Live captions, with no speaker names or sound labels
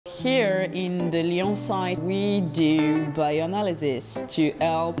here in the Lyon site, we do bioanalysis to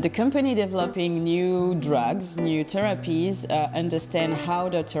help the company developing new drugs, new therapies, understand how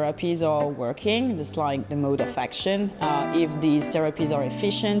the therapies are working, just like the mode of action, if these therapies are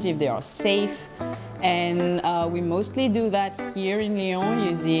efficient, if they are safe. And we mostly do that here in Lyon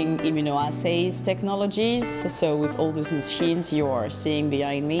using immunoassays technologies, so with all those machines you are seeing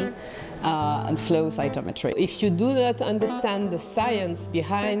behind me, and flow cytometry. If you do not understand the science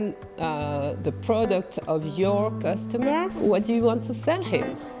behind the product of your customer, what do you want to sell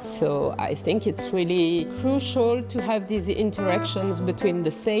him? So I think it's really crucial to have these interactions between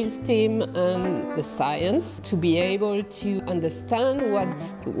the sales team and the science to be able to understand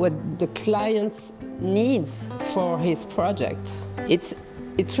what the client needs for his project.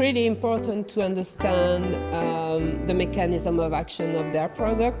 It's really important to understand the mechanism of action of their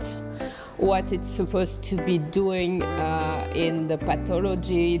product, what it's supposed to be doing in the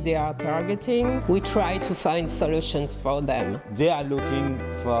pathology they are targeting. We try to find solutions for them. They are looking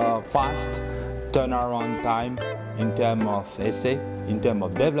for fast turnaround time in terms of essay, in terms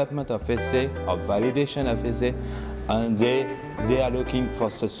of development of essay, of validation of essay, and they are looking for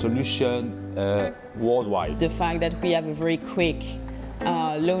a solution worldwide. The fact that we have a very quick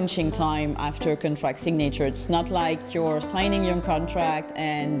launching time after contract signature. It's not like you're signing your contract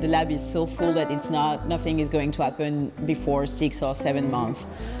and the lab is so full that nothing is going to happen before 6 or 7 months.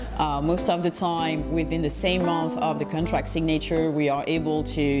 Most of the time, within the same month of the contract signature, we are able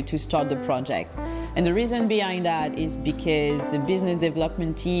to start the project. And the reason behind that is because the business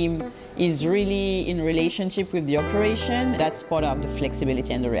development team is really in relationship with the operation. That's part of the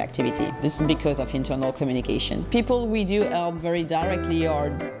flexibility and the reactivity. This is because of internal communication. People we do help very directly are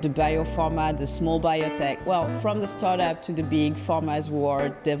the biopharma, the small biotech. Well, from the startup to the big pharmas who are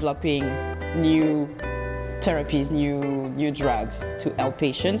developing new therapies, new drugs to help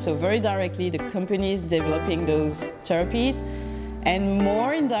patients. So very directly, the companies developing those therapies, and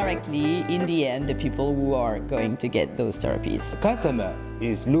more indirectly, in the end, the people who are going to get those therapies. The customer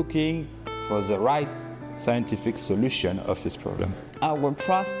is looking for the right scientific solution of his problem. Our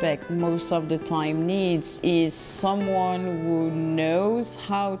prospect most of the time needs is someone who knows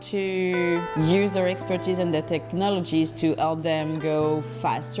how to use their expertise and their technologies to help them go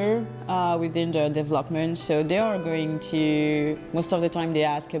faster within their development. So they are going to, most of the time they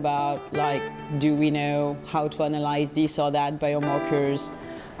ask about, like, do we know how to analyze this or that biomarkers?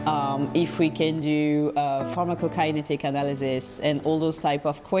 If we can do pharmacokinetic analysis and all those type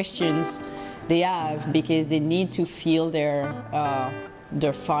of questions they have, because they need to fill their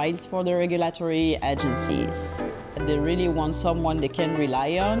files for the regulatory agencies. They really want someone they can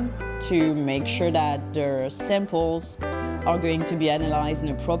rely on to make sure that their samples are going to be analyzed in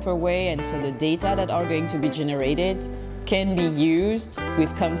a proper way, and so the data that are going to be generated can be used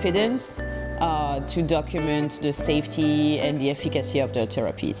with confidence to document the safety and the efficacy of their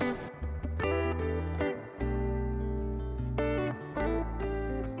therapies.